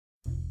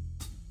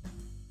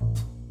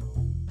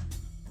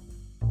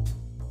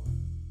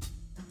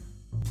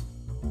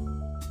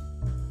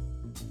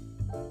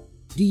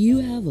Do you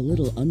have a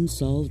little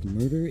unsolved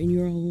murder in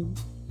your home?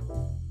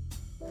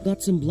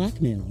 Got some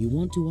blackmail you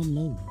want to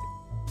unload?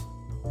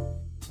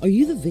 Are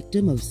you the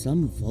victim of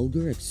some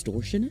vulgar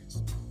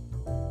extortionist?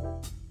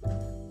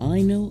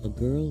 I know a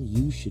girl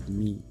you should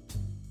meet.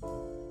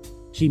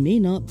 She may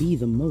not be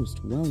the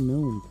most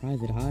well-known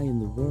private eye in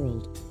the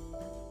world,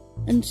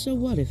 and so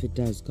what if it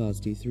does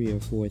cost you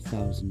 $3,000 or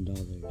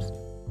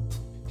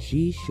 $4,000?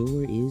 She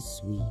sure is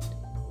sweet.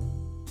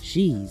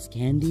 She's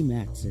Candy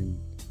Matson.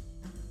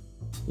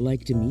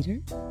 Like to meet her?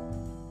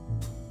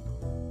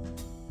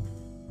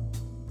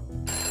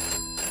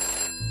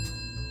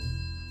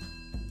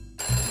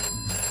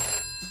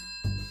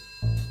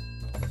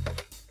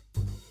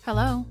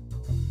 Hello?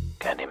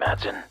 Candy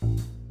Matson.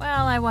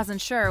 Well, I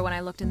wasn't sure when I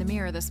looked in the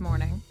mirror this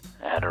morning.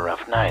 Had a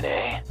rough night,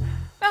 eh?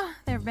 Oh,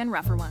 there have been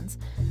rougher ones.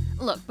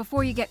 Look,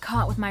 before you get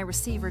caught with my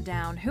receiver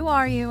down, who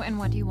are you and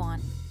what do you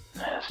want?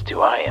 As to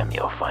who I am,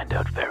 you'll find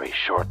out very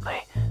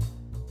shortly.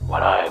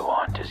 What I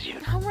want is you...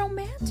 How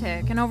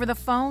romantic, and over the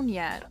phone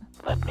yet.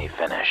 Let me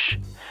finish.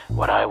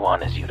 What I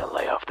want is you to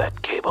lay off that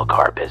cable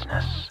car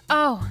business.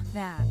 Oh,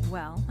 that.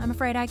 Well, I'm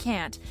afraid I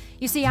can't.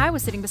 You see, I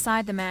was sitting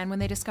beside the man when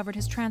they discovered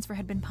his transfer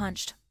had been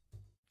punched.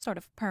 Sort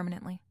of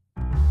permanently.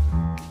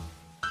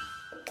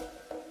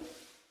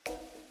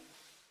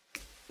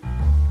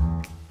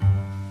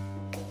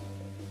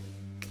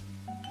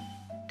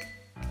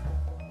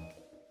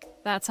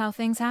 That's how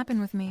things happen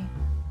with me.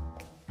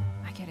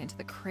 I get into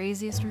the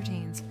craziest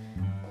routines.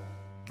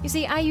 You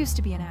see, I used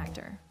to be an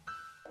actor.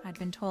 I'd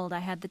been told I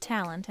had the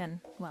talent and,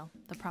 well,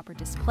 the proper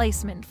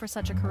displacement for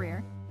such a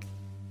career.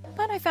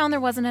 But I found there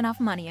wasn't enough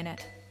money in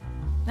it.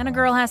 And a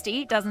girl has to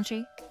eat, doesn't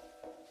she?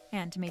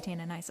 And to maintain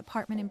a nice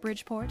apartment in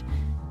Bridgeport.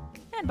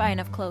 And buy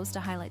enough clothes to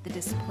highlight the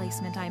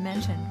displacement I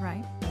mentioned,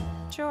 right?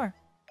 Sure.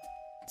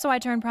 So I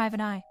turned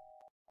private eye.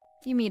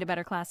 You meet a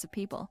better class of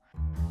people.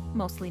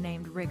 Mostly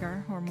named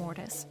Rigger or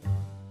Mortis.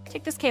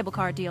 Take this cable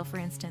car deal, for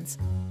instance.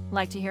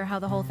 Like to hear how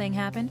the whole thing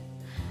happened?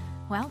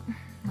 Well,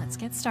 let's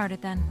get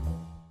started then.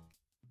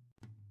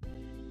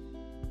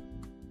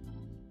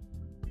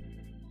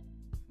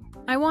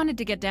 I wanted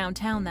to get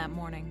downtown that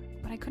morning,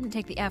 but I couldn't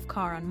take the F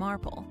car on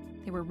Marple.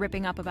 They were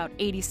ripping up about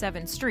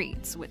 87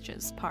 streets, which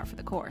is par for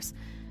the course.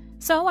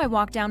 So I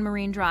walked down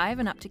Marine Drive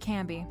and up to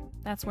Canby.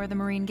 That's where the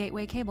Marine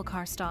Gateway cable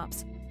car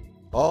stops.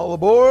 All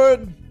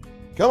aboard!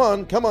 Come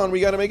on,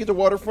 we gotta make it to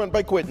Waterfront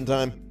by quitting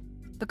time.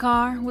 The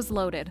car was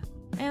loaded,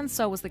 and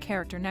so was the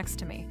character next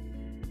to me.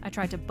 I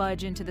tried to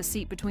budge into the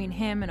seat between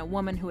him and a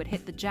woman who had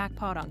hit the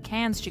jackpot on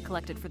cans she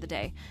collected for the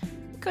day.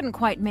 Couldn't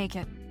quite make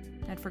it.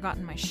 I'd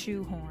forgotten my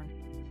shoehorn.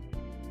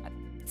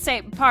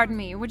 Say, pardon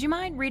me, would you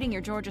mind reading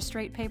your Georgia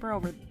Straight paper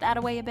over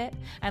that-a-way a bit?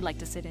 I'd like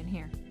to sit in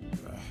here.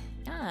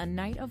 A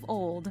knight of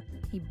old.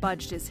 He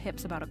budged his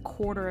hips about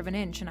 1/4 of an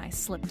inch and I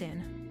slipped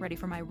in, ready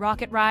for my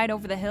rocket ride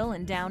over the hill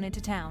and down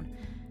into town.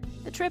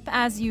 The trip,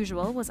 as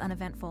usual, was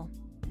uneventful.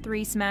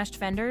 3 smashed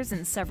fenders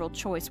and several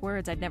choice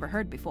words I'd never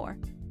heard before.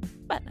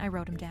 But I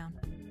wrote them down.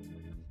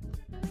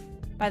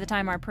 By the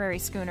time our prairie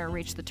schooner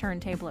reached the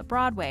turntable at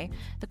Broadway,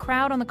 the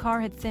crowd on the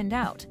car had thinned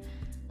out.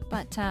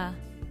 But,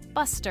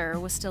 Buster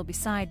was still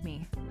beside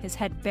me, his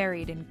head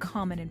buried in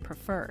common and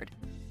preferred.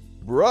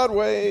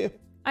 Broadway!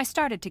 I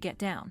started to get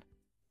down.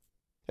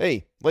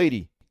 Hey,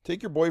 lady,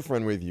 take your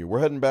boyfriend with you. We're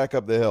heading back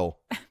up the hill.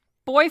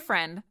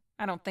 Boyfriend?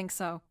 I don't think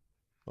so.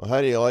 Well, how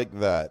do you like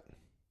that?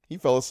 He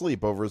fell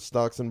asleep over his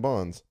stocks and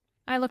bonds.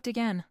 I looked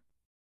again.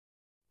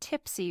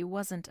 Tipsy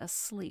wasn't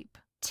asleep.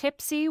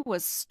 Tipsy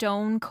was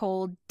stone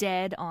cold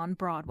dead on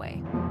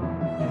Broadway.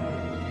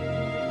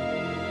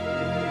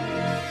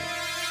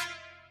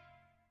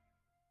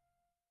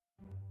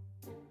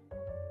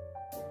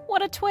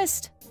 What a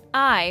twist!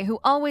 I, who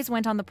always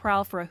went on the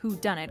prowl for a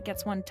whodunit,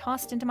 gets one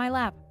tossed into my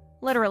lap.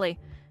 Literally.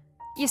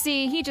 You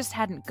see, he just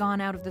hadn't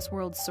gone out of this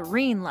world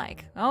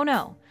serene-like. Oh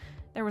no.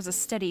 There was a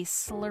steady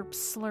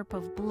slurp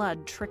of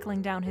blood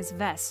trickling down his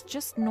vest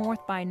just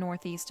north by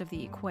northeast of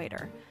the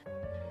equator.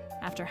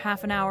 After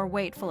half an hour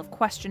wait full of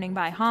questioning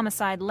by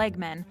homicide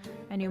legmen,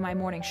 I knew my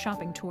morning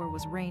shopping tour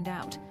was rained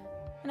out.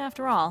 And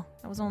after all,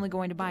 I was only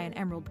going to buy an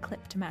emerald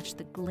clip to match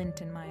the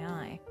glint in my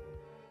eye.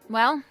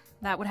 Well,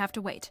 that would have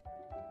to wait.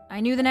 I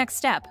knew the next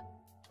step.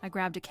 I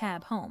grabbed a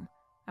cab home.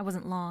 I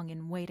wasn't long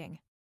in waiting.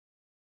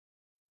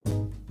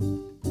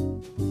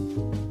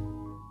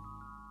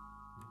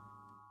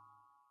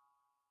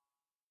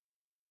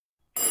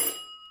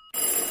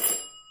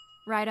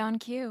 Right on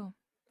cue.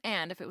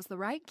 And if it was the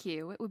right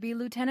cue, it would be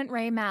Lieutenant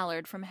Ray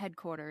Mallard from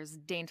headquarters,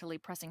 daintily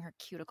pressing her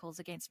cuticles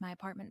against my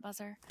apartment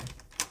buzzer.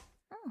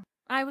 Oh,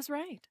 I was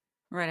right.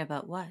 Right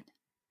about what?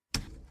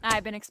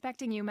 I've been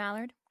expecting you,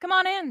 Mallard. Come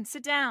on in,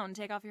 sit down,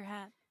 take off your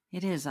hat.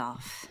 It is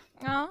off.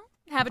 Oh,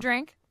 have a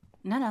drink?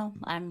 No,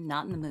 I'm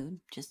not in the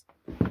mood. Just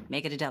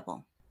make it a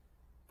double.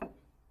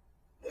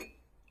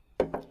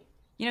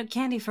 You know,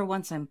 Candy, for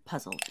once I'm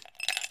puzzled.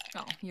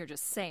 Oh, you're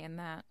just saying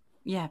that.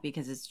 Yeah,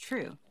 because it's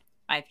true.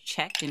 I've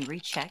checked and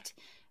rechecked,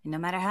 and no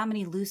matter how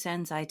many loose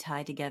ends I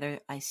tie together,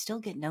 I still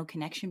get no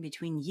connection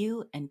between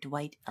you and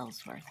Dwight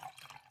Ellsworth.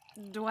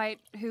 Dwight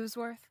who's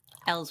worth?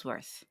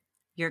 Ellsworth.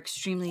 Your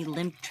extremely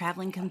limp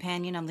traveling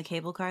companion on the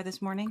cable car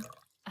this morning?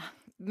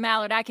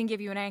 Mallard, I can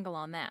give you an angle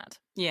on that.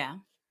 Yeah.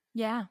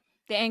 Yeah.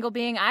 The angle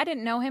being I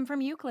didn't know him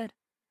from Euclid.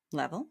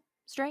 Level?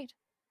 Straight.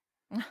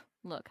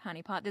 Look,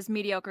 honeypot, this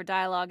mediocre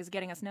dialogue is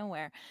getting us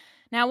nowhere.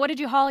 Now, what did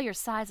you haul your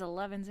size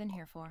 11s in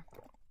here for?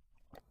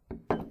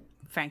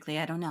 Frankly,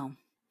 I don't know.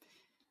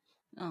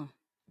 Oh,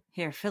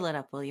 here, fill it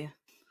up, will you?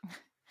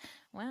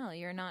 Well,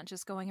 you're not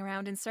just going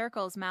around in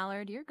circles,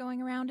 Mallard. You're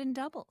going around in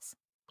doubles.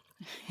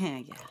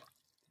 Yeah.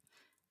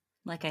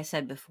 Like I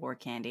said before,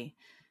 Candy,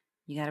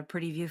 you got a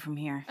pretty view from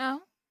here.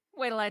 Oh?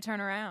 Wait till I turn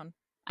around.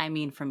 I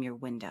mean from your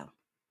window.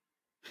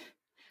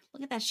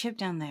 Look at that ship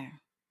down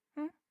there.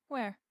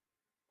 Where?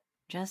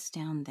 Just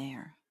down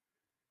there.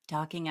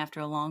 Docking after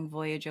a long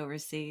voyage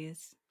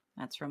overseas.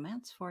 That's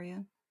romance for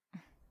you.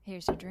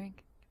 Here's your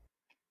drink.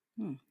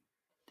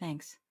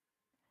 Thanks.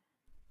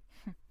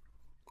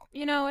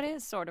 You know, it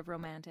is sort of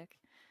romantic.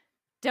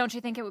 Don't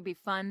you think it would be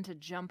fun to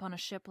jump on a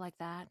ship like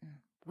that and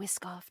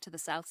whisk off to the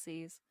South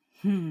Seas?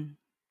 On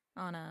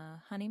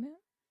a honeymoon?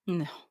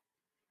 No.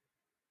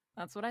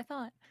 That's what I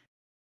thought.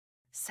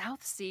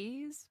 South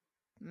Seas?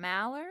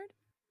 Mallard?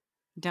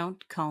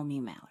 Don't call me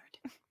Mallard.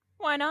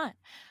 Why not?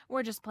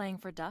 We're just playing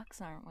for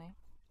ducks, aren't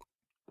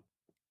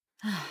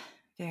we?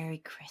 Very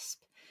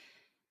crisp.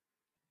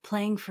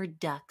 Playing for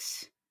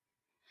ducks.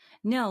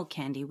 No,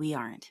 Candy, we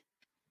aren't.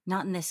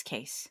 Not in this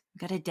case.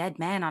 We've got a dead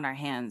man on our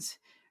hands.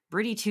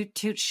 Broody Toot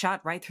Toot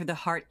shot right through the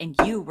heart, and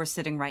you were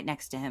sitting right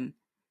next to him.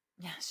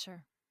 Yeah,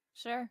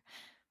 sure.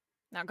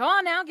 Now go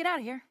on now, get out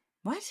of here.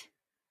 What?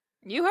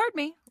 You heard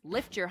me.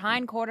 Lift your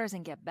hindquarters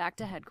and get back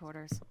to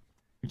headquarters.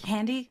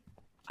 Candy,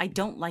 I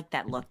don't like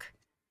that look.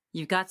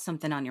 You've got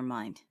something on your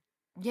mind.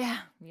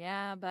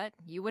 Yeah, but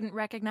you wouldn't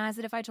recognize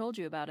it if I told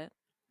you about it.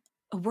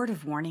 A word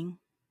of warning.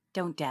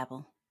 Don't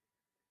dabble.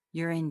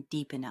 You're in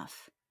deep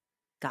enough.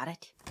 Got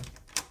it?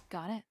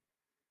 Got it.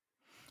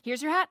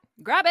 Here's your hat.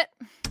 Grab it.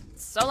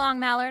 So long,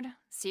 Mallard.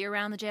 See you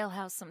around the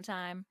jailhouse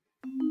sometime.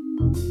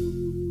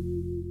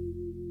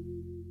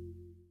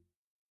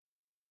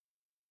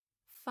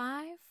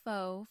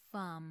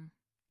 Fie-fo-fum.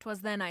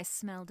 'Twas then I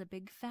smelled a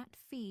big fat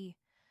fee.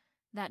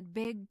 That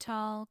big,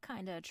 tall,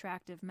 kinda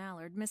attractive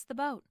Mallard missed the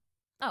boat.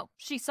 Oh,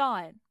 she saw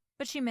it,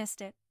 but she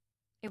missed it.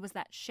 It was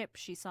that ship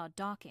she saw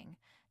docking.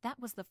 That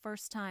was the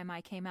first time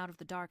I came out of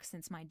the dark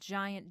since my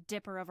giant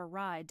dipper of a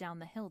ride down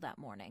the hill that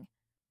morning.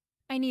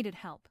 I needed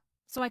help,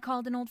 so I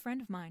called an old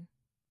friend of mine.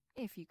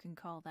 If you can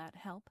call that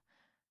help.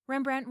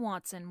 Rembrandt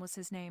Watson was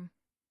his name.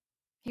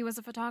 He was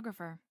a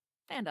photographer,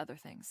 and other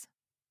things.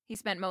 He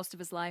spent most of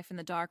his life in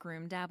the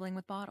darkroom dabbling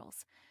with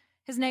bottles.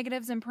 His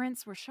negatives and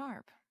prints were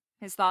sharp.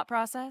 His thought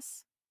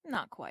process?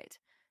 Not quite.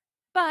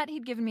 But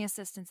he'd given me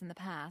assistance in the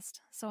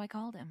past, so I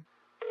called him.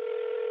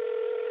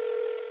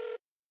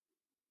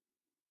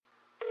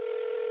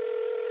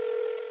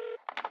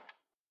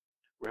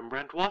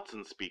 Rembrandt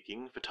Watson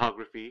speaking,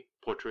 photography,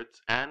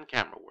 portraits, and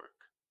camera work.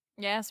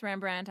 Yes,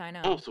 Rembrandt, I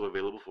know. Also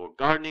available for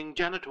gardening,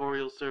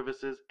 janitorial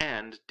services,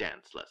 and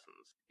dance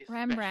lessons.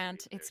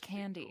 Rembrandt, Especially it's their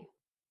Candy. sequel.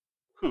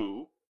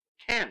 Who?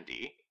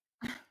 Candy?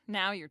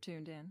 Now you're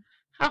tuned in.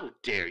 How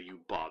dare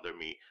you bother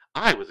me?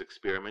 I was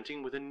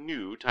experimenting with a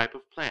new type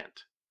of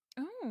plant.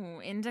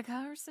 Ooh,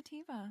 indica or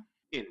sativa?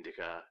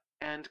 Indica.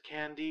 And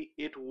Candy,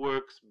 it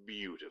works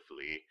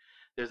beautifully.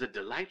 There's a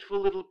delightful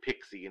little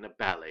pixie in a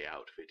ballet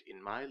outfit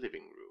in my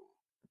living room.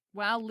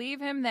 Well, leave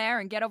him there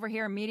and get over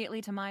here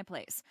immediately to my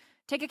place.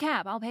 Take a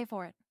cab, I'll pay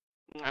for it.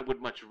 I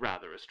would much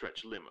rather a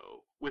stretch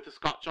limo, with a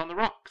scotch on the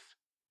rocks.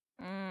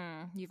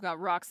 You've got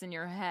rocks in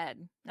your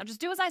head. Now just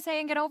do as I say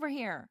and get over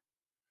here.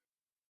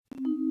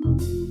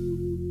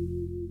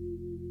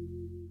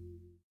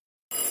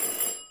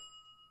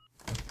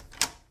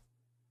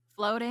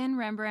 Float in,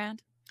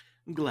 Rembrandt.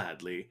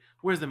 Gladly.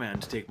 Where's the man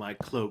to take my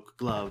cloak,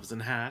 gloves,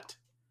 and hat?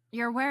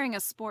 You're wearing a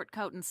sport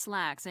coat and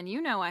slacks, and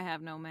you know I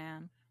have no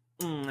man.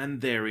 And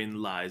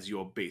therein lies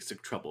your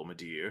basic trouble, my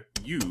dear.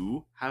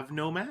 You have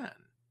no man.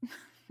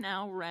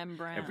 Now,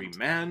 Rembrandt. Every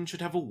man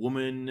should have a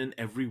woman, and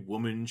every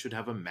woman should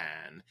have a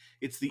man.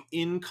 It's the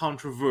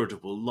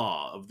incontrovertible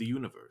law of the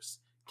universe.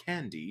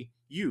 Candy,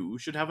 you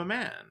should have a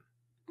man.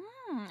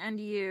 And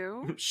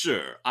you?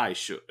 Sure, I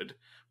should.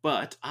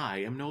 But I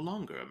am no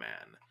longer a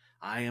man.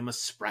 I am a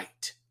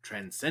sprite,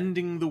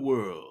 transcending the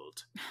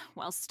world.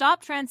 Well,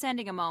 stop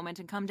transcending a moment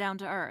and come down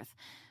to earth.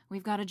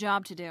 We've got a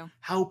job to do.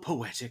 How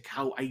poetic,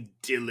 how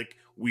idyllic.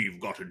 We've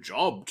got a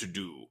job to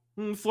do.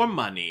 For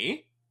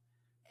money?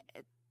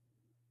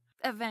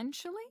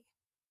 Eventually?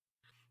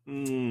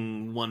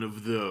 One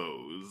of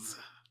those.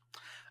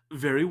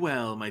 Very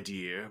well, my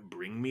dear.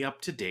 Bring me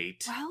up to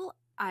date. Well,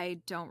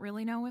 I don't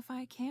really know if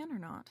I can or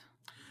not.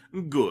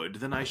 Good,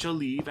 then I shall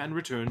leave and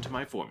return to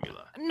my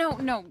formula.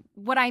 No.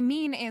 What I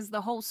mean is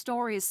the whole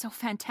story is so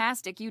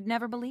fantastic you'd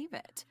never believe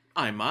it.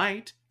 I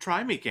might.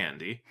 Try me,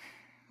 Candy.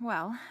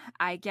 Well,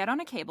 I get on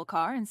a cable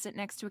car and sit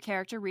next to a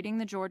character reading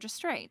the Georgia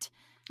Strait.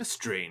 A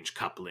strange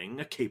coupling,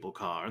 a cable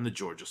car and the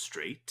Georgia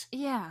Strait.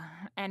 Yeah,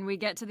 and we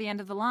get to the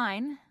end of the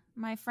line.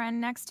 My friend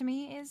next to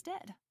me is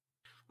dead.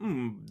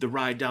 The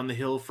ride down the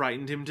hill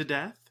frightened him to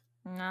death?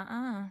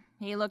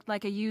 He looked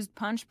like a used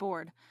punch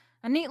board.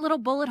 A neat little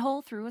bullet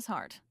hole through his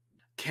heart.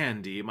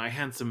 Candy, my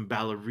handsome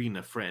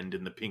ballerina friend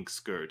in the pink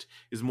skirt,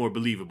 is more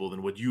believable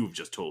than what you've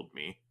just told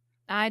me.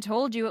 I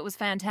told you it was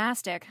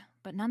fantastic,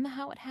 but none the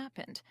how it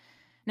happened.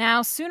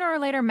 Now, sooner or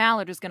later,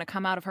 Mallard is going to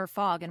come out of her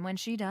fog, and when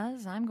she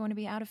does, I'm going to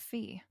be out of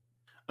fee.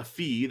 A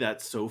fee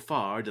that so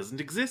far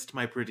doesn't exist,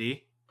 my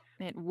pretty.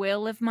 It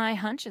will if my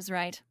hunch is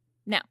right.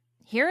 Now,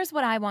 here's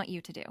what I want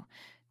you to do.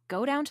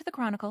 Go down to the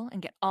Chronicle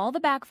and get all the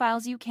back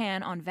files you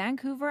can on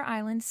Vancouver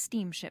Island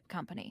Steamship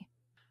Company.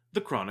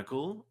 The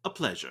Chronicle, a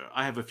pleasure.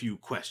 I have a few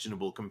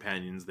questionable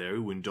companions there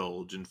who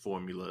indulge in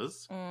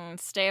formulas.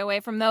 Stay away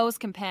from those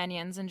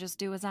companions and just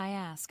do as I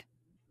ask.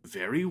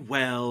 Very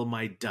well,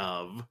 my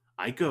dove.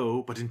 I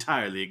go, but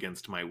entirely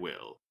against my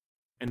will.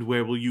 And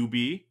where will you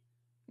be?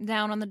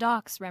 Down on the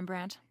docks,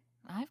 Rembrandt.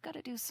 I've got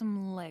to do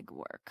some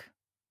legwork.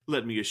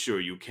 Let me assure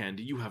you,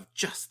 Candy, you have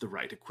just the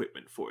right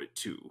equipment for it,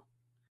 too.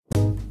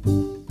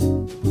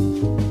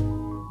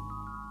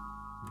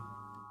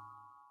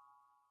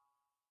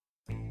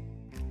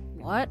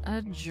 What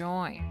a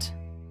joint.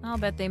 I'll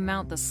bet they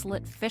mount the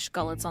slit fish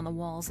gullets on the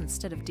walls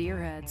instead of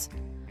deer heads.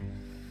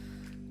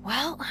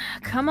 Well,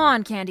 come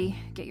on, Candy.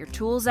 Get your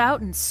tools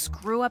out and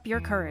screw up your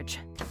courage.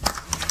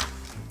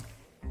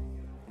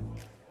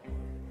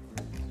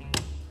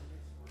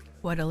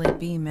 What'll it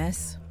be,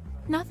 miss?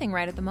 Nothing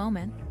right at the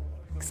moment,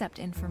 except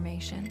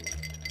information.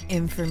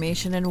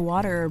 Information and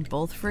water are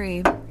both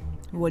free.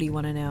 What do you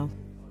want to know?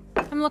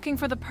 I'm looking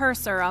for the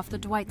purser off the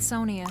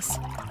Dwightsonius.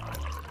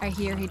 I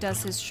hear he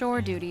does his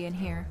shore duty in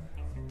here.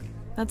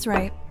 That's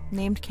right,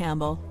 named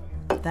Campbell.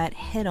 That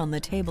head on the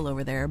table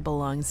over there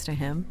belongs to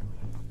him.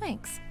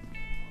 Thanks.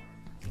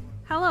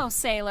 Hello,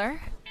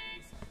 sailor.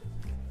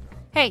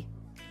 Hey,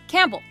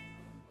 Campbell,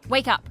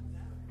 wake up.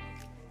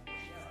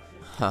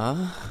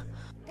 Huh?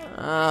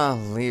 Oh,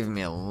 leave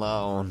me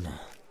alone.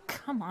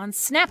 Come on,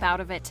 snap out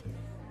of it.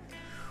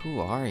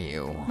 Who are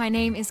you? My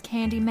name is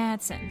Candy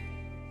Matson.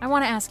 I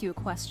want to ask you a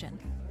question.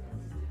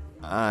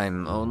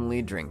 I'm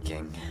only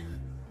drinking.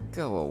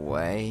 Go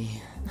away.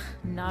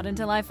 Not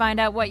until I find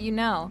out what you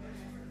know.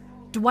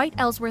 Dwight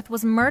Ellsworth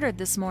was murdered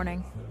this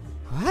morning.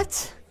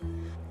 What?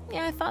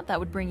 Yeah, I thought that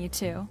would bring you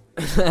to.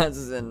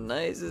 That's the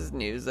nicest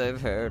news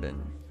I've heard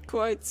in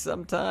quite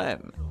some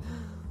time.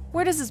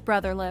 Where does his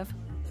brother live?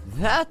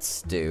 That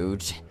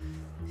stooge.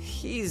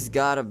 He's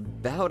got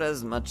about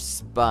as much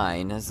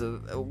spine as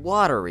a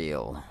water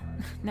eel.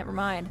 Never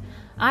mind.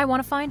 I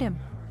want to find him.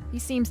 He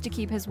seems to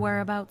keep his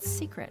whereabouts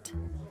secret.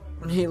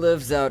 He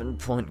lives out in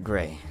Point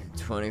Grey,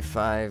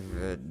 25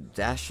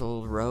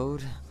 Dashel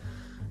Road.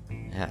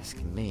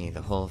 Ask me,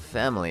 the whole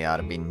family ought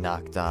to be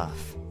knocked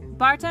off.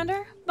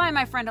 Bartender, buy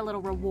my friend a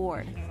little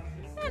reward.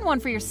 And one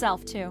for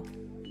yourself, too.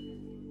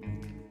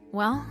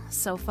 Well,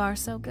 so far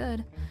so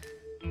good.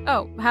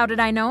 Oh, how did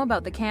I know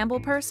about the Campbell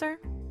purser?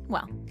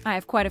 Well, I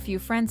have quite a few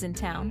friends in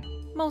town,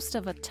 most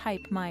of a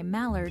type my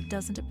Mallard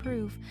doesn't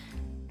approve.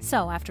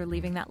 So after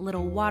leaving that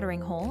little watering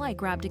hole, I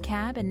grabbed a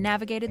cab and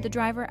navigated the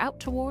driver out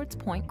towards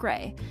Point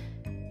Grey.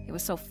 It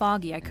was so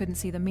foggy I couldn't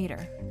see the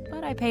meter,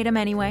 but I paid him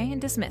anyway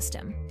and dismissed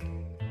him.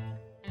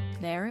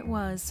 There it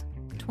was,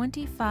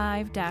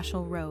 25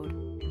 Dashel Road,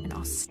 an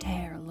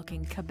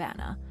austere-looking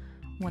cabana,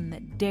 one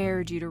that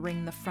dared you to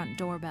ring the front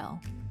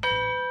doorbell.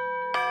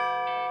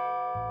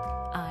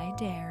 I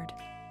dared.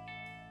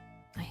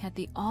 I had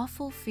the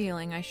awful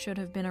feeling I should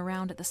have been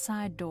around at the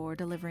side door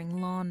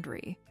delivering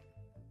laundry.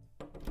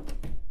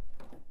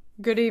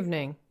 Good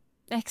evening.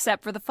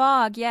 Except for the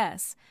fog,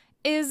 yes.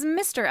 Is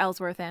Mr.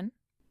 Ellsworth in?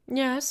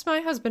 Yes,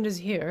 my husband is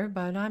here,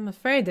 but I'm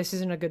afraid this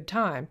isn't a good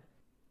time.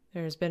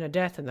 There's been a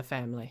death in the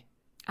family.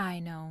 I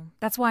know.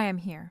 That's why I'm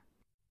here.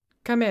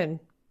 Come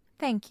in.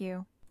 Thank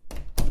you.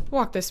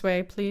 Walk this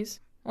way, please.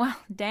 Well,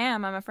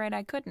 damn, I'm afraid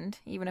I couldn't,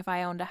 even if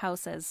I owned a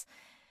house as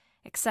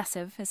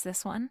excessive as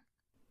this one.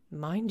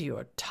 Mind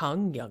your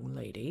tongue, young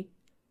lady.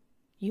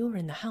 You're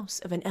in the house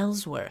of an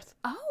Ellsworth.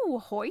 Oh,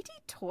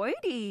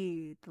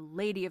 hoity-toity! The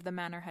lady of the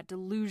manor had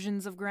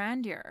delusions of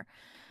grandeur.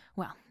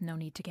 Well, no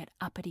need to get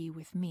uppity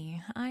with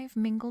me. I've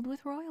mingled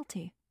with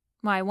royalty.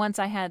 Why, once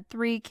I had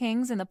 3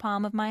 kings in the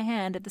palm of my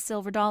hand at the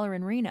Silver Dollar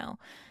in Reno.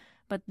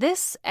 But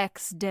this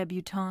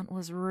ex-debutante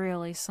was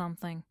really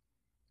something.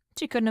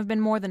 She couldn't have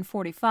been more than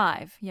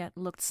 45, yet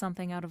looked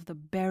something out of the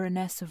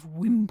Baroness of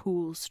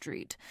Wimpole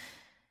Street.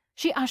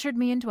 She ushered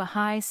me into a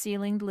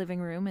high-ceilinged living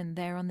room, and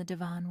there on the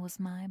divan was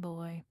my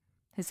boy,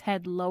 his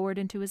head lowered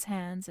into his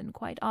hands and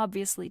quite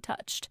obviously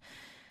touched.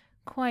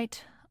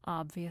 Quite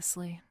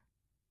obviously.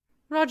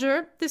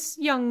 Roger, this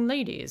young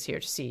lady is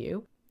here to see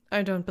you.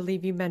 I don't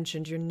believe you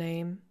mentioned your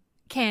name.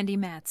 Candy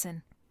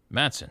Matson.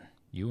 Matson,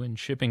 you in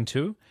shipping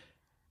too?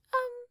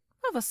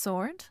 Of a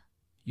sort.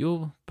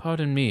 You'll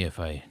pardon me if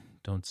I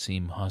don't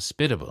seem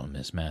hospitable,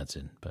 Miss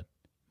Matson, but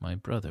my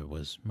brother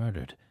was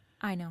murdered.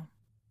 I know.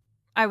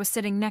 I was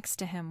sitting next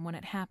to him when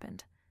it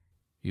happened.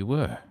 You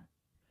were?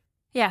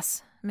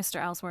 Yes,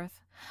 Mr.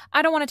 Ellsworth.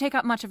 I don't want to take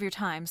up much of your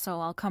time, so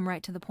I'll come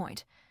right to the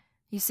point.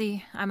 You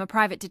see, I'm a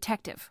private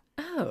detective.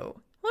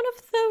 Oh, One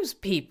of those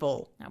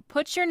people. Now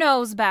put your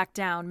nose back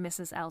down,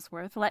 Mrs.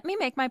 Ellsworth. Let me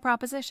make my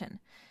proposition.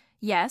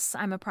 Yes,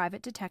 I'm a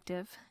private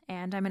detective,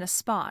 and I'm in a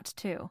spot,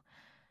 too.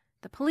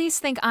 The police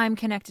think I'm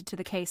connected to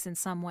the case in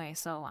some way,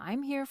 so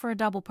I'm here for a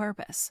double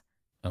purpose.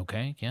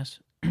 Okay, yes.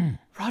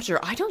 Roger,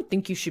 I don't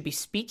think you should be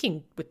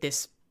speaking with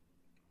this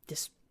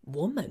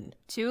woman.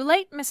 Too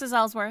late, Mrs.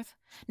 Ellsworth.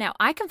 Now,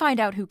 I can find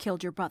out who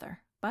killed your brother,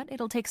 but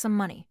it'll take some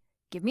money.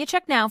 Give me a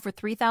check now for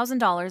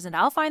 $3,000, and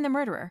I'll find the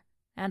murderer.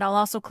 And I'll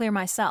also clear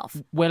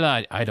myself. Well,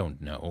 I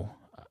don't know.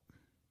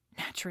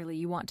 Naturally,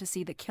 you want to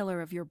see the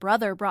killer of your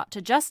brother brought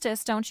to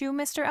justice, don't you,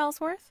 Mr.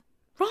 Ellsworth?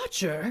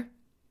 Roger?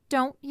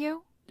 Don't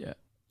you?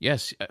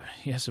 Yes,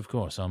 of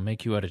course. I'll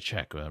make you out a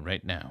check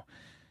right now.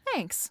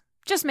 Thanks.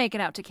 Just make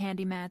it out to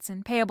Candy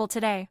Matson, payable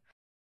today.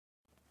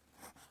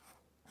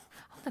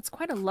 Oh, that's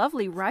quite a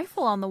lovely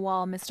rifle on the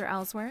wall, Mr.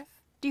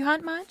 Ellsworth. Do you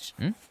hunt much?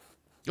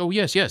 Oh,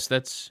 yes,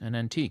 that's an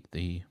antique.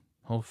 The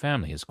whole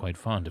family is quite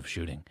fond of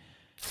shooting.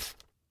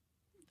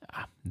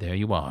 There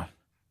you are.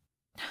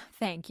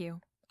 Thank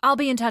you. I'll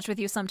be in touch with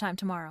you sometime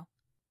tomorrow.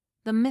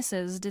 The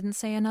missus didn't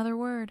say another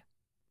word.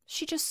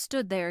 She just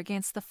stood there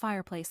against the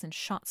fireplace and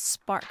shot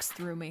sparks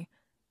through me.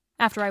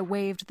 After I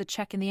waved the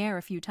check in the air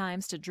a few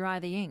times to dry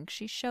the ink,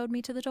 she showed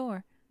me to the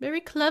door. Very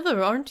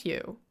clever, aren't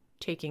you?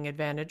 Taking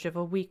advantage of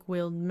a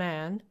weak-willed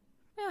man.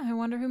 Yeah, I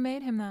wonder who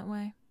made him that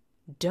way.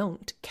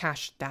 Don't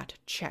cash that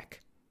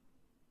check.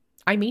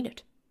 I mean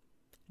it.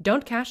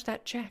 Don't cash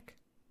that check.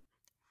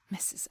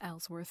 Mrs.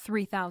 Ellsworth,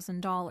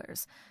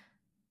 $3,000.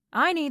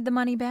 I need the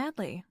money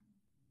badly.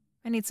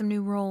 I need some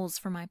new rolls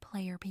for my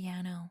player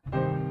piano.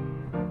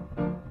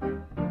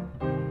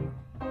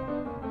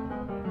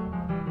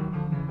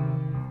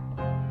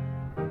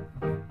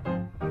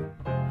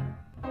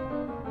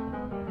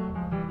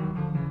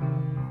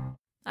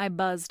 I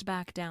buzzed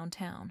back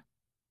downtown.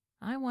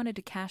 I wanted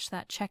to cash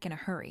that check in a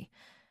hurry.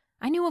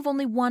 I knew of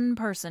only one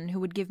person who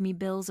would give me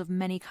bills of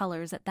many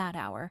colors at that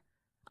hour.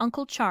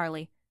 Uncle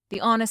Charlie, the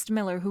honest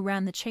miller who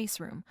ran the chase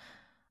room.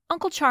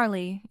 Uncle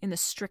Charlie, in the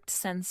strict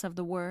sense of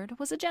the word,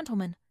 was a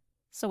gentleman.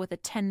 So with a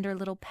tender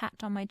little pat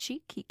on my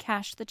cheek, he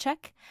cashed the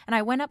check, and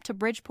I went up to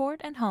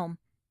Bridgeport and home.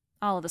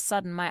 All of a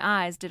sudden, my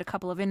eyes did a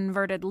couple of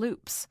inverted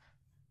loops.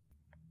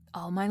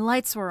 All my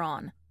lights were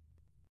on.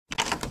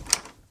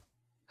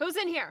 Who's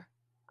in here?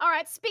 All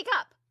right, speak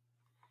up.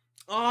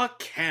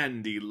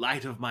 Candy,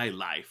 light of my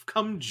life,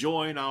 come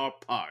join our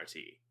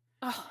party.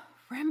 Oh,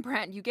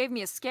 Rembrandt, you gave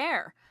me a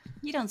scare.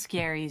 You don't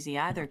scare easy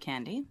either,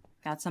 Candy.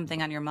 Got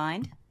something on your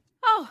mind?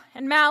 Oh,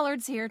 and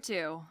Mallard's here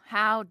too.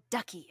 How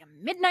ducky,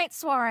 a midnight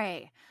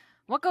soiree.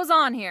 What goes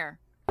on here?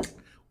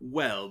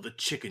 Well, the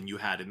chicken you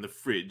had in the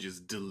fridge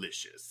is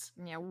delicious.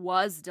 It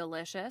was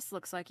delicious.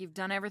 Looks like you've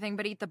done everything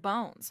but eat the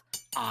bones.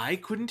 I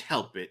couldn't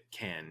help it,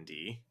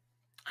 Candy.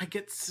 I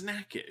get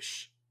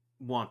snackish.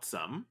 Want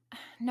some?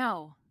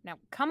 No. Now,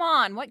 come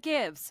on, what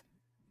gives?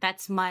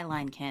 That's my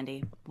line,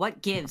 Candy.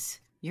 What gives?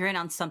 You're in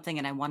on something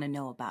and I want to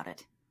know about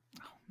it.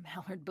 Oh,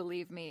 Mallard,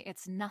 believe me,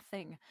 it's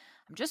nothing.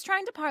 I'm just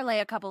trying to parlay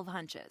a couple of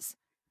hunches.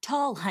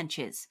 Tall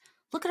hunches.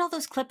 Look at all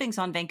those clippings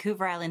on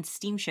Vancouver Island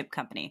Steamship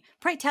Company.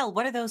 Pray tell,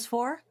 what are those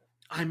for?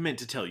 I meant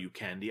to tell you,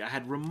 Candy, I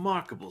had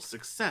remarkable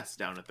success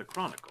down at the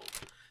Chronicle.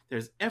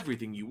 There's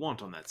everything you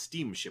want on that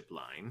steamship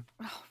line.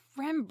 Oh,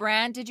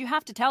 Rembrandt, did you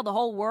have to tell the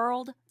whole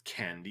world?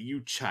 Candy, you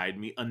chide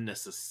me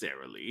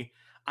unnecessarily.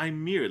 I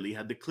merely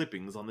had the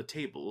clippings on the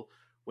table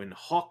when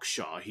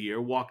Hawkshaw here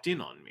walked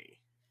in on me.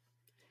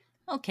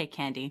 Okay,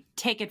 Candy,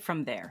 take it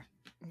from there.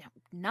 No,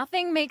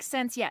 nothing makes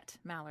sense yet,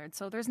 Mallard,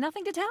 so there's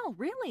nothing to tell,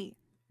 really.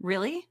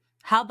 Really?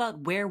 How about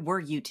where were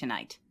you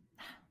tonight?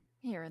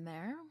 Here and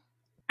there.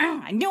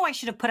 I knew I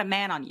should have put a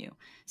man on you.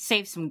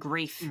 Save some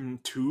grief.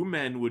 2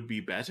 men would be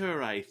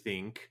better, I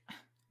think.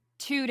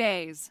 2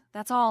 days.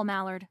 That's all,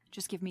 Mallard.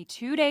 Just give me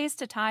 2 days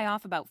to tie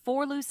off about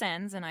 4 loose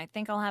ends, and I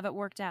think I'll have it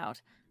worked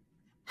out.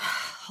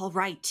 All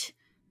right.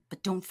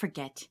 But don't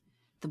forget,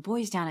 the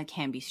boys down at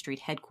Canby Street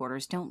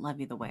headquarters don't love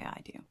you the way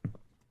I do.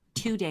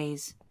 2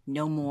 days,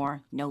 no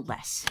more, no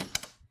less.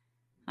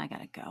 I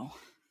gotta go.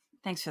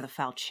 Thanks for the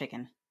foul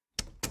chicken.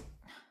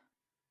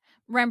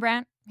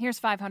 Rembrandt, here's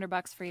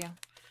 $500 for you.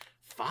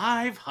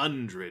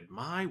 500,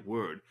 my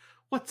word.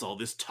 What's all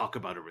this talk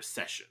about a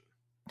recession?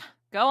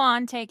 Go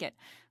on, take it.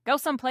 Go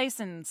someplace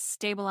and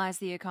stabilize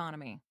the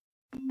economy.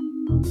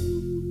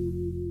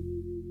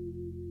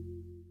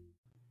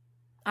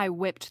 I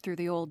whipped through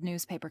the old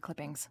newspaper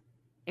clippings.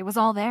 It was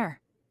all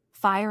there.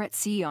 Fire at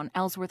sea on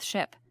Ellsworth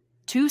ship.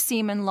 2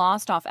 seamen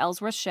lost off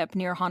Ellsworth ship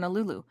near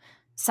Honolulu.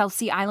 South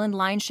Sea Island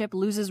line ship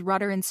loses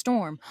rudder in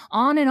storm.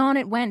 On and on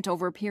it went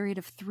over a period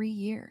of 3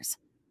 years.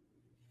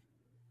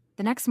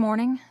 The next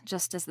morning,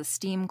 just as the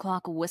steam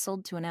clock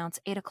whistled to announce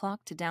 8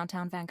 o'clock to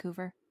downtown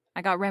Vancouver,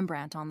 I got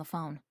Rembrandt on the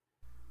phone.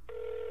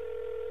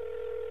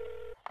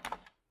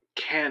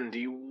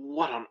 Candy,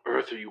 what on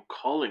earth are you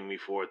calling me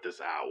for at this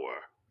hour?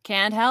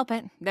 Can't help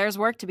it. There's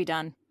work to be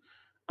done.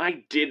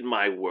 I did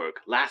my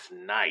work last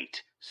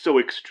night so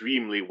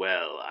extremely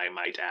well, I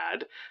might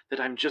add, that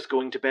I'm just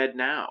going to bed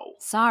now.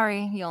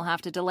 Sorry, you'll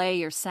have to delay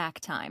your sack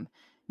time.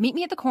 Meet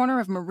me at the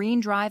corner of Marine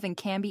Drive and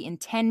Canby in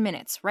 10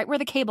 minutes, right where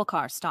the cable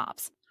car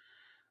stops.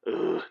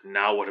 Ugh,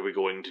 now what are we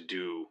going to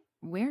do?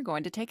 We're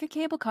going to take a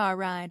cable car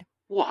ride.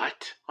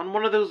 What? On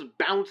one of those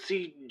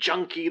bouncy,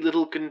 junky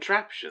little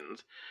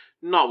contraptions?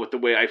 Not with the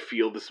way I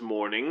feel this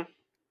morning.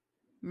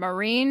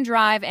 Marine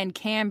Drive and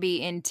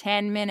Canby in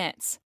 10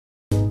 minutes.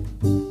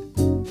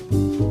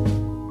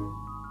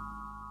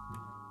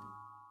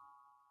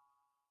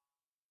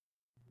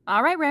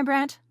 All right,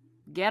 Rembrandt.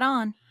 Get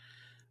on.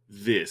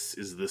 This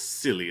is the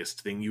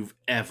silliest thing you've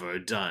ever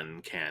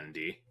done,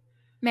 Candy.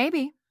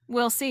 Maybe.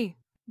 We'll see.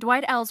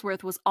 Dwight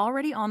Ellsworth was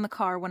already on the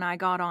car when I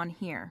got on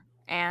here,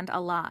 and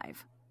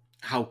alive.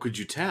 How could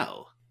you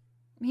tell?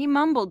 He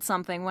mumbled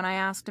something when I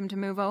asked him to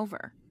move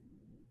over.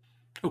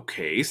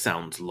 Okay,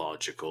 sounds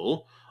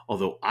logical.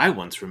 Although I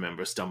once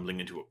remember stumbling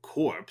into a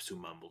corpse who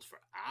mumbled for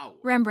hours.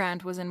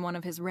 Rembrandt was in one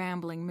of his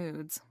rambling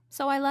moods,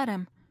 so I let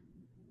him.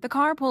 The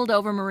car pulled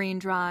over Marine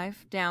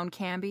Drive, down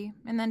Canby,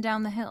 and then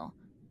down the hill.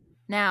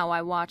 Now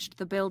I watched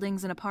the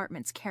buildings and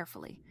apartments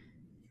carefully.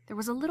 There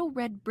was a little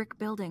red brick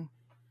building,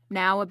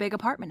 now a big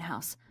apartment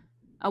house,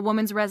 a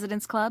woman's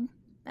residence club,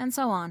 and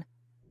so on.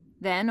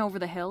 Then over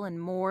the hill and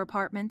more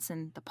apartments,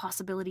 and the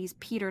possibilities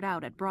petered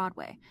out at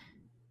Broadway.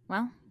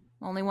 Well,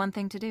 only one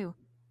thing to do.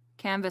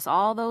 Canvass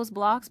all those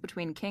blocks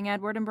between King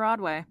Edward and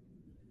Broadway.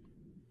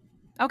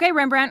 Okay,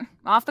 Rembrandt,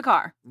 off the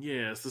car.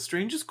 Yes, the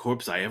strangest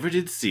corpse I ever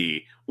did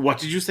see. What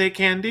did you say,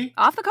 Candy?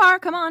 Off the car,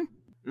 come on.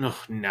 Ugh,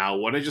 now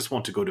what? I just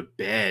want to go to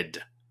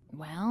bed.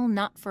 Well,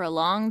 not for a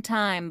long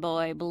time,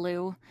 boy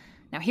blue.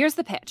 Now here's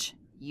the pitch.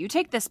 You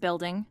take this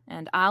building,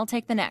 and I'll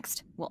take the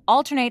next. We'll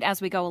alternate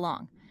as we go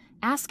along.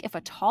 Ask if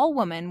a tall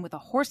woman with a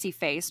horsey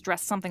face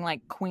dressed something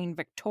like Queen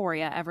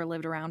Victoria ever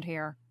lived around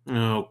here.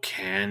 Oh,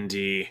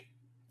 Candy.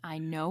 I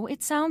know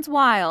it sounds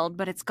wild,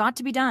 but it's got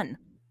to be done.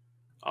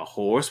 A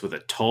horse with a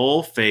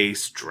tall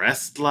face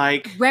dressed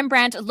like...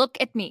 Rembrandt, look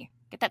at me.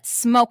 Get that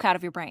smoke out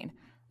of your brain.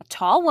 A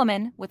tall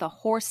woman with a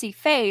horsey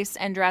face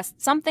and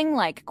dressed something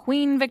like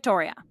Queen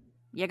Victoria.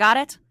 You got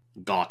it?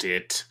 Got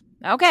it.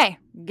 Okay,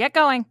 get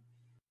going.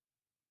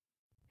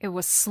 It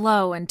was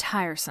slow and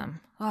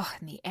tiresome. Oh,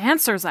 and the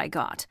answers I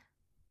got.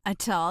 A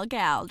tall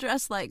gal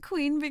dressed like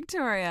Queen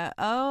Victoria.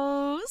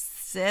 Oh,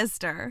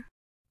 sister.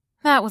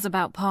 That was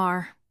about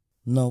par.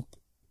 Nope.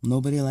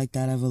 Nobody like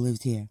that ever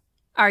lived here.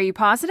 Are you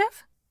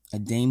positive? A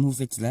dame who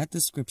fits that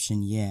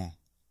description, yeah.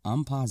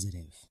 I'm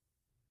positive.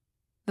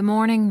 The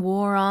morning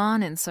wore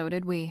on, and so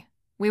did we.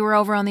 We were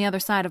over on the other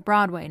side of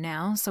Broadway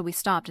now, so we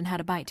stopped and had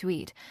a bite to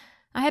eat.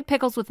 I had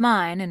pickles with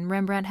mine, and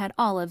Rembrandt had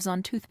olives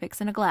on toothpicks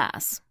in a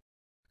glass.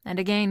 And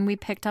again we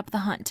picked up the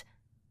hunt.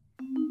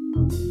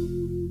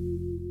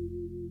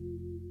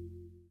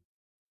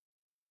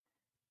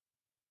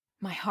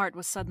 My heart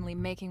was suddenly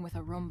making with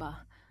a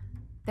Roomba.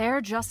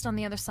 There, just on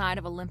the other side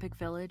of Olympic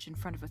Village, in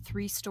front of a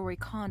 3-story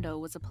condo,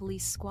 was a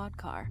police squad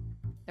car.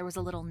 There was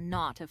a little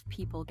knot of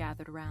people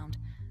gathered around.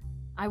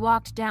 I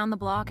walked down the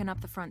block and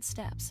up the front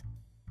steps.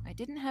 I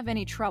didn't have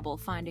any trouble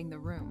finding the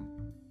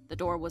room. The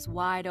door was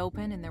wide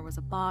open and there was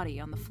a body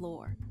on the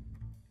floor.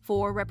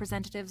 4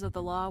 representatives of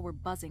the law were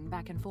buzzing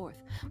back and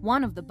forth.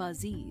 One of the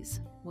buzzees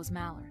was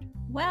Mallard.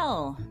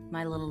 Well,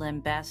 my little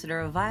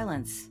ambassador of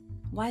violence,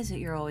 why is it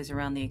you're always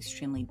around the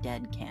extremely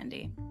dead,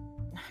 Candy?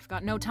 I've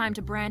got no time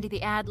to brandy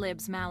the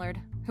ad-libs,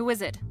 Mallard. Who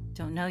is it?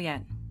 Don't know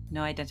yet.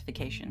 No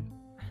identification.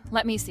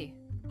 Let me see.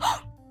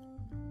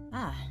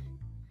 Ah,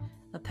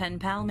 a pen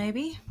pal,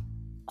 maybe?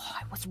 Oh,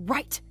 I was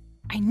right.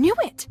 I knew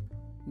it.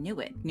 Knew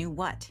it? Knew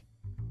what?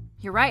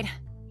 You're right.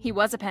 He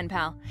was a pen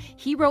pal.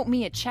 He wrote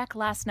me a check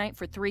last night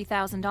for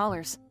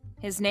 $3,000.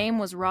 His name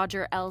was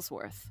Roger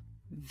Ellsworth.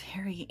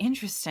 Very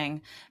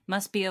interesting.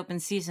 Must be open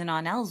season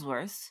on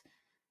Ellsworth.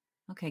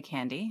 Okay,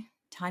 Candy.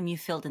 Time you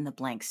filled in the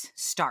blanks.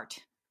 Start.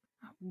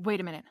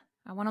 Wait a minute.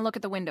 I want to look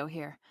at the window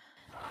here.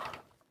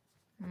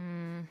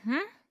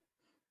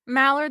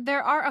 Mallard,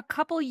 there are a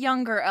couple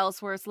younger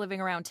Ellsworths living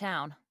around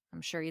town.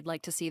 I'm sure you'd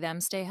like to see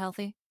them stay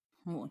healthy.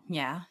 Well,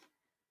 yeah.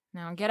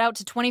 Now get out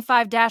to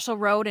 25 Dashel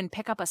Road and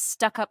pick up a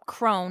stuck-up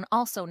crone,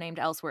 also named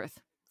Ellsworth.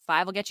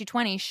 5 will get you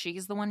 20.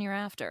 She's the one you're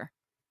after.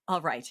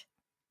 All right.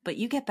 But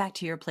you get back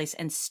to your place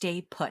and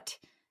stay put.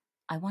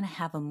 I want to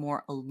have a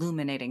more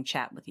illuminating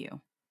chat with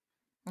you.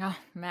 Oh,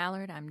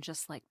 Mallard, I'm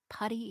just like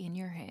putty in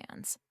your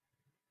hands.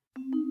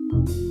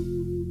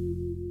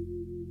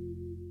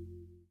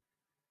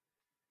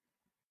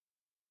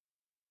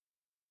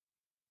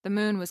 The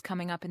moon was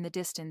coming up in the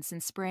distance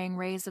and spraying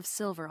rays of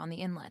silver on the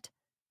inlet.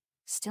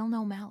 Still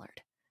no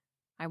Mallard.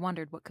 I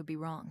wondered what could be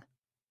wrong.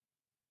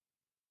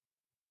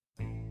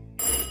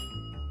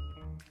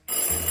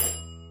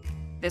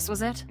 This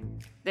was it.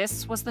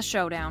 This was the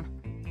showdown.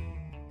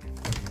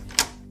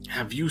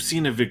 Have you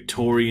seen a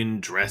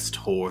Victorian-dressed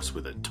horse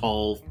with a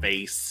tall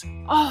face?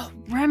 Oh,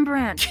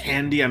 Rembrandt!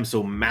 Candy, I'm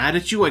so mad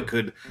at you I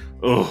could...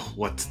 Oh,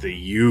 what's the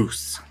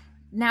use?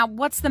 Now,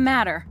 what's the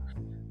matter?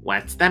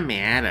 What's the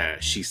matter,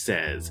 she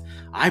says.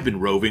 I've been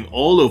roving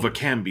all over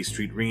Canby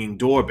Street ringing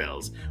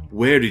doorbells.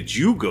 Where did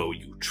you go,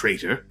 you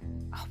traitor?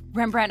 Oh,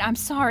 Rembrandt, I'm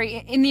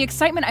sorry. In the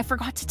excitement, I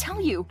forgot to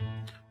tell you.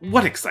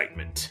 What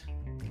excitement?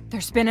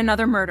 There's been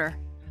another murder.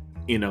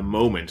 In a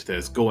moment,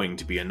 there's going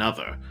to be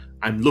another.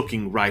 I'm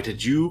looking right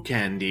at you,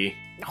 Candy.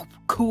 Oh,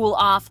 cool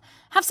off.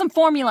 Have some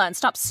formula and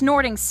stop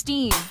snorting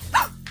steam.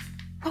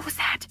 What was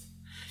that?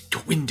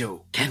 Your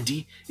window,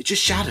 Candy. It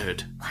just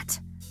shattered. What?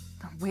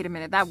 Oh, wait a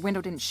minute, that window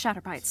didn't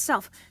shatter by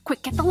itself.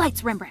 Quick, get the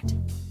lights, Rembrandt.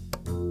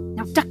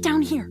 Now duck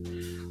down here.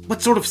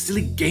 What sort of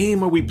silly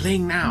game are we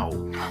playing now?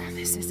 Oh,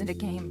 this isn't a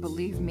game,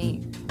 believe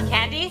me.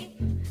 Candy?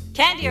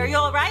 Candy, are you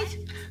all right?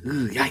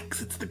 Ugh,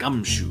 yikes, it's the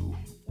gumshoe.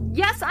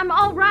 Yes, I'm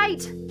all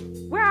right.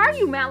 Where are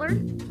you,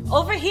 Mallard?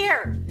 Over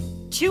here.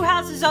 2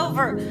 houses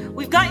over.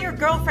 We've got your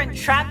girlfriend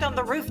trapped on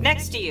the roof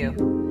next to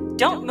you.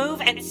 Don't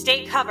move and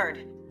stay covered.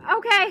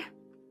 Okay.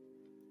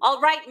 All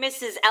right,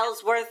 Mrs.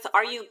 Ellsworth,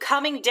 are you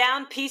coming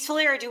down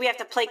peacefully or do we have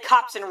to play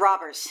cops and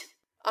robbers?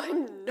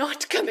 I'm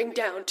not coming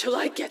down till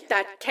I get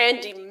that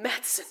Candy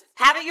Matson.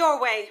 Have it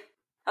your way.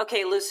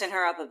 Okay, loosen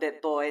her up a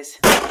bit, boys.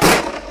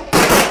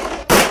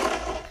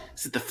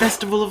 Is it the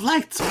Festival of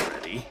Lights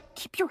already?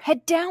 Keep your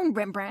head down,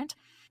 Rembrandt.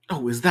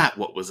 Oh, is that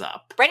what was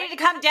up? Ready to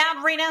come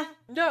down, Rena?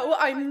 No,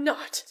 I'm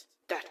not.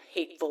 That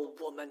hateful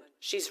woman.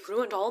 She's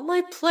ruined all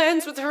my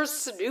plans with her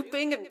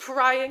snooping and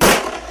prying.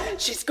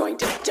 She's going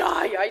to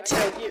die, I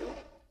tell you.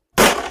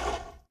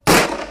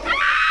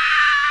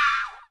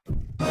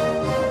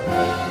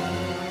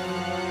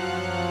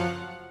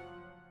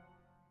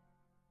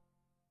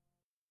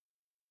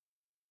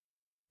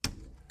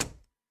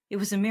 It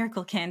was a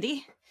miracle,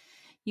 Candy.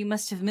 You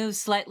must have moved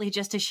slightly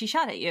just as she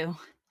shot at you.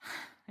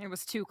 It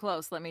was too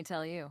close, let me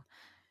tell you.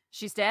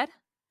 She's dead?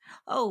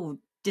 Oh,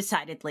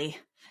 decidedly.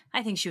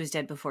 I think she was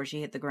dead before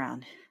she hit the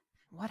ground.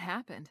 What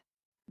happened?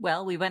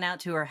 Well, we went out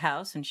to her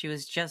house and she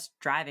was just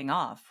driving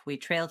off. We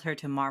trailed her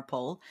to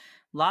Marpole,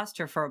 lost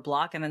her for a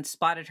block, and then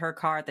spotted her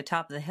car at the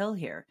top of the hill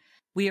here.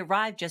 We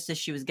arrived just as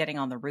she was getting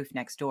on the roof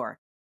next door.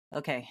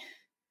 Okay.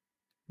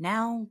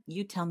 Now,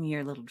 you tell me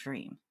your little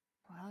dream.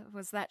 Well, it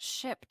was that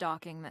ship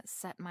docking that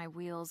set my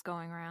wheels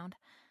going round.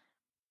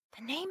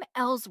 The name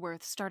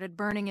Ellsworth started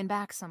burning in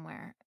back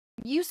somewhere.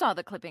 You saw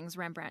the clippings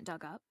Rembrandt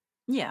dug up.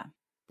 Yeah.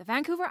 The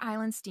Vancouver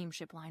Island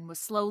steamship line was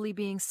slowly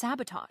being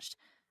sabotaged.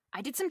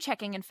 I did some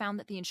checking and found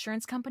that the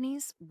insurance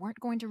companies weren't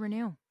going to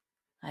renew.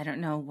 I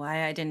don't know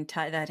why I didn't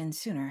tie that in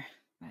sooner.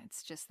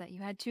 It's just that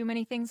you had too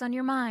many things on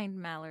your mind,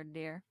 Mallard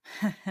dear.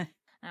 Now,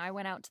 I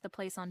went out to the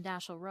place on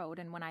Dashel Road,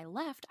 and when I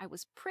left, I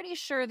was pretty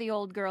sure the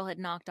old girl had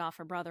knocked off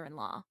her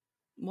brother-in-law.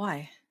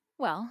 Why?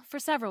 Well, for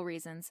several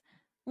reasons.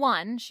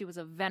 1, she was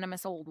a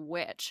venomous old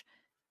witch.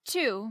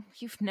 2,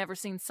 you've never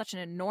seen such an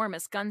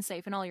enormous gun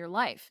safe in all your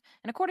life,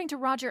 and according to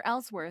Roger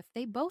Ellsworth,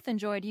 they both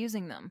enjoyed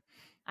using them.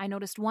 I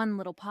noticed one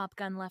little pop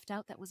gun left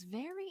out that was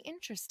very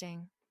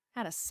interesting.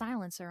 Had a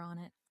silencer on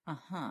it.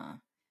 Uh-huh.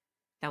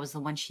 That was the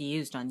one she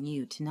used on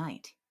you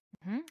tonight.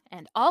 Mm-hmm.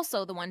 And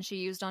also the one she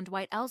used on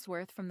Dwight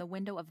Ellsworth from the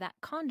window of that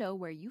condo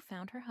where you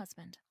found her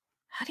husband.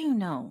 How do you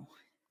know?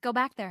 Go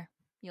back there.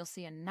 You'll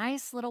see a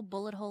nice little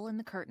bullet hole in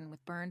the curtain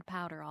with burned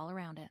powder all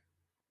around it.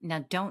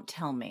 Now don't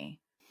tell me.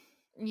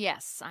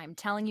 Yes, I'm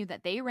telling you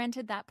that they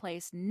rented that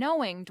place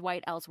knowing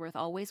Dwight Ellsworth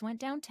always went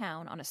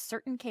downtown on a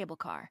certain cable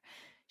car.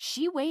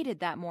 She waited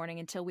that morning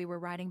until we were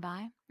riding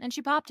by, and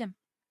she popped him.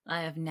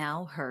 I have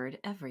now heard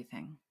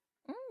everything.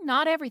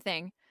 Not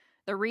everything.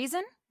 The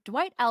reason?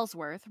 Dwight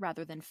Ellsworth,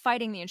 rather than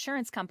fighting the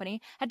insurance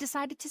company, had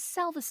decided to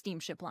sell the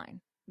steamship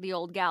line. The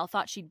old gal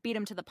thought she'd beat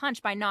him to the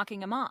punch by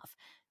knocking him off.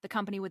 The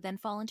company would then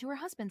fall into her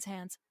husband's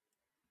hands.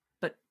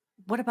 But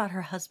what about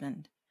her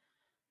husband?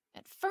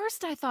 At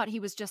first, I thought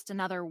he was just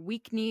another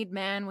weak-kneed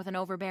man with an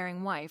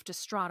overbearing wife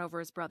distraught over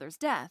his brother's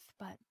death,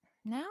 but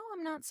now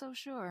I'm not so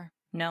sure.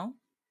 No?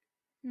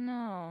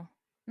 No,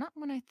 not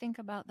when I think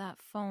about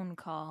that phone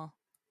call.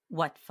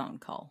 What phone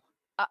call?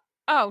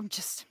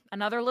 Just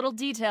another little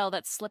detail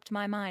that slipped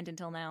my mind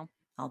until now.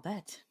 I'll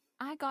bet.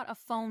 I got a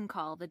phone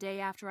call the day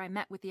after I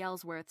met with the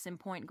Ellsworths in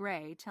Point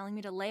Grey, telling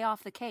me to lay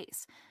off the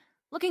case.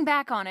 Looking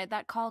back on it,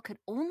 that call could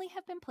only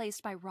have been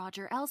placed by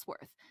Roger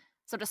Ellsworth.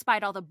 So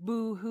despite all the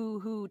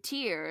boo-hoo-hoo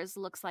tears,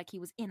 looks like he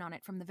was in on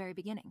it from the very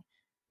beginning.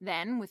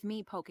 Then, with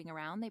me poking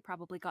around, they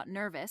probably got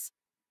nervous.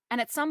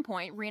 And at some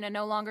point, Rena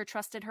no longer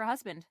trusted her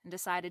husband and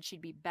decided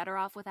she'd be better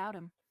off without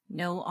him.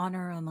 No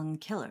honor among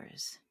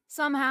killers.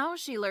 Somehow,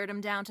 she lured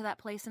him down to that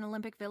place in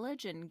Olympic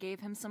Village and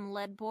gave him some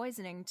lead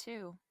poisoning,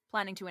 too,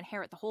 planning to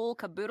inherit the whole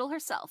caboodle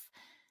herself.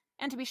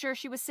 And to be sure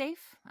she was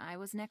safe, I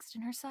was next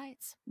in her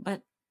sights.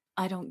 But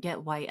I don't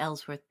get why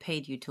Ellsworth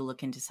paid you to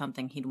look into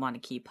something he'd want to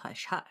keep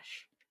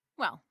hush-hush.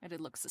 Well, it'd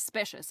look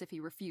suspicious if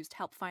he refused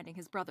help finding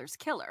his brother's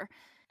killer,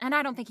 and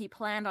I don't think he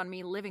planned on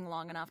me living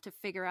long enough to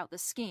figure out the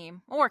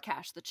scheme or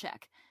cash the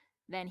check.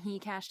 Then he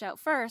cashed out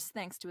first,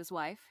 thanks to his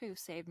wife, who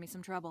saved me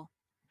some trouble.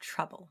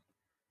 Trouble?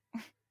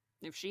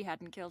 If she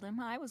hadn't killed him,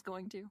 I was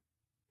going to.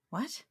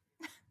 What?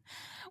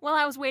 While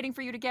I was waiting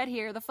for you to get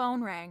here, the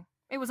phone rang.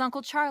 It was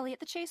Uncle Charlie at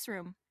the chase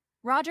room.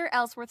 Roger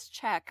Ellsworth's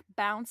check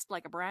bounced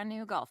like a brand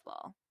new golf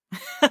ball.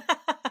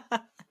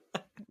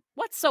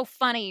 What's so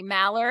funny,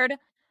 Mallard?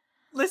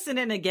 Listen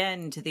in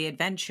again to the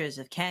adventures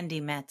of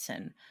Candy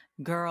Matson,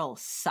 girl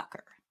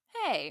sucker.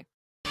 Hey.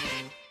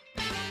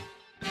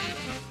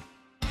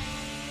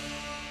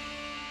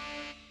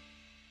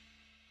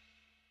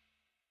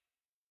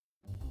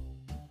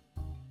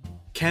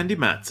 Candy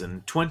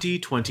Matson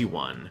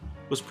 2021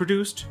 was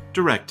produced,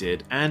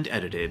 directed, and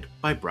edited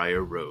by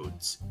Briar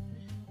Rhodes.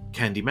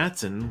 Candy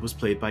Matson was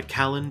played by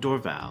Callyn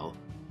Dorval.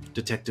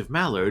 Detective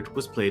Mallard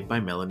was played by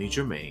Melanie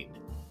Germain.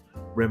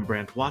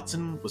 Rembrandt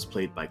Watson was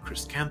played by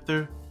Chris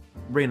Kanther.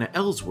 Rena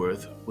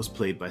Ellsworth was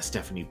played by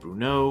Stephanie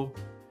Bruneau.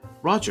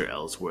 Roger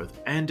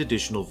Ellsworth and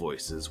additional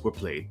voices were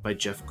played by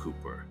Jeff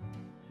Cooper.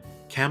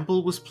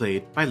 Campbell was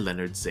played by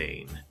Leonard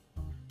Zein.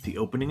 The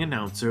opening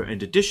announcer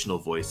and additional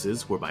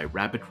voices were by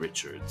Rabbit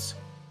Richards.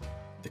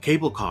 The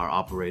cable car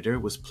operator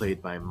was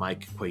played by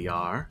Mike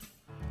Cuellar.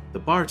 The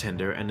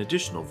bartender and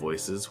additional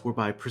voices were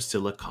by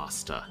Priscilla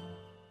Costa.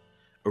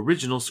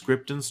 Original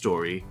script and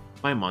story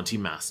by Monty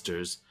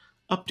Masters,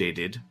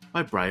 updated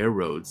by Briar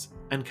Rhodes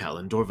and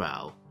Callyn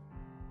Dorval.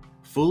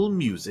 Full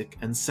music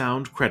and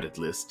sound credit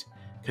list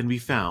can be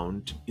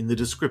found in the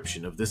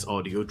description of this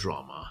audio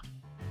drama.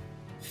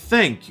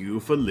 Thank you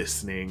for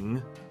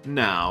listening.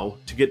 Now,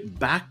 to get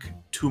back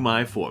to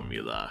my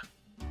formula.